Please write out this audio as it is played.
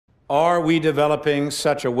Are we developing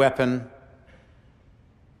such a weapon?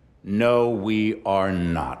 No, we are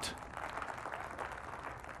not.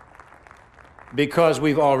 Because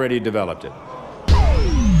we've already developed it.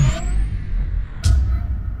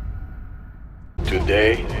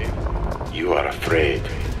 Today, you are afraid.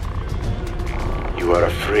 You are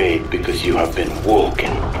afraid because you have been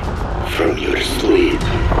woken from your sleep.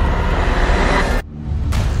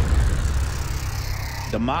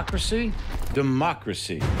 Democracy?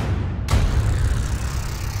 Democracy.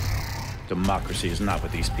 Democracy is not what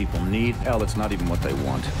these people need. Hell, it's not even what they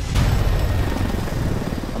want.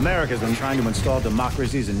 America's been trying to install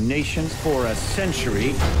democracies in nations for a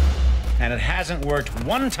century, and it hasn't worked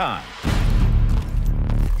one time.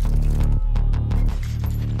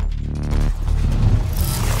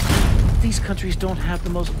 These countries don't have the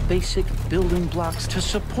most basic building blocks to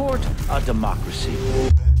support a democracy.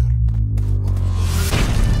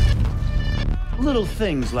 Little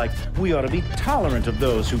things like we ought to be tolerant of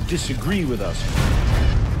those who disagree with us.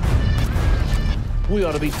 We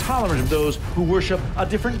ought to be tolerant of those who worship a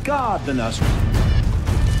different God than us.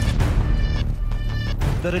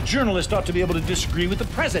 That a journalist ought to be able to disagree with the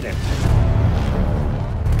president.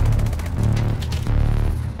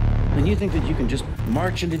 And you think that you can just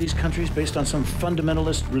march into these countries based on some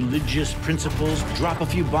fundamentalist religious principles, drop a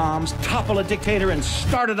few bombs, topple a dictator, and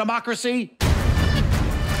start a democracy?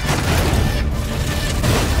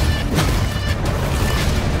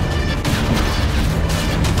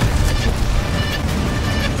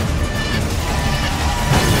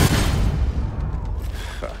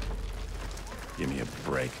 Give me a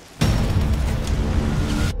break.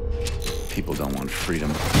 People don't want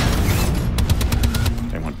freedom.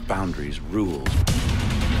 They want boundaries, rules,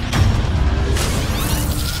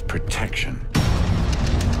 protection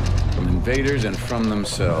from invaders and from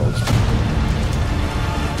themselves.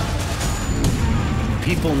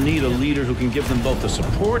 People need a leader who can give them both the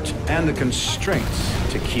support and the constraints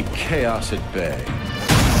to keep chaos at bay.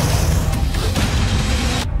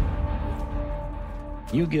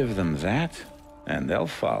 You give them that, and they'll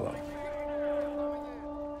follow.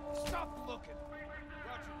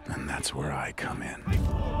 And that's where I come in.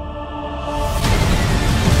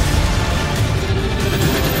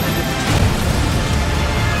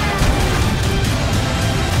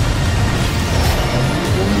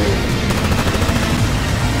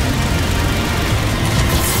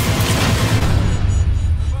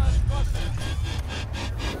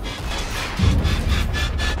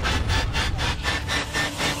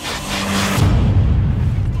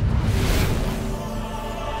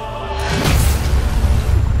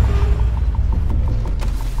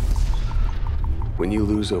 When you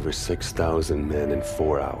lose over 6,000 men in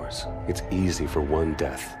 4 hours, it's easy for one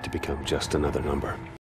death to become just another number.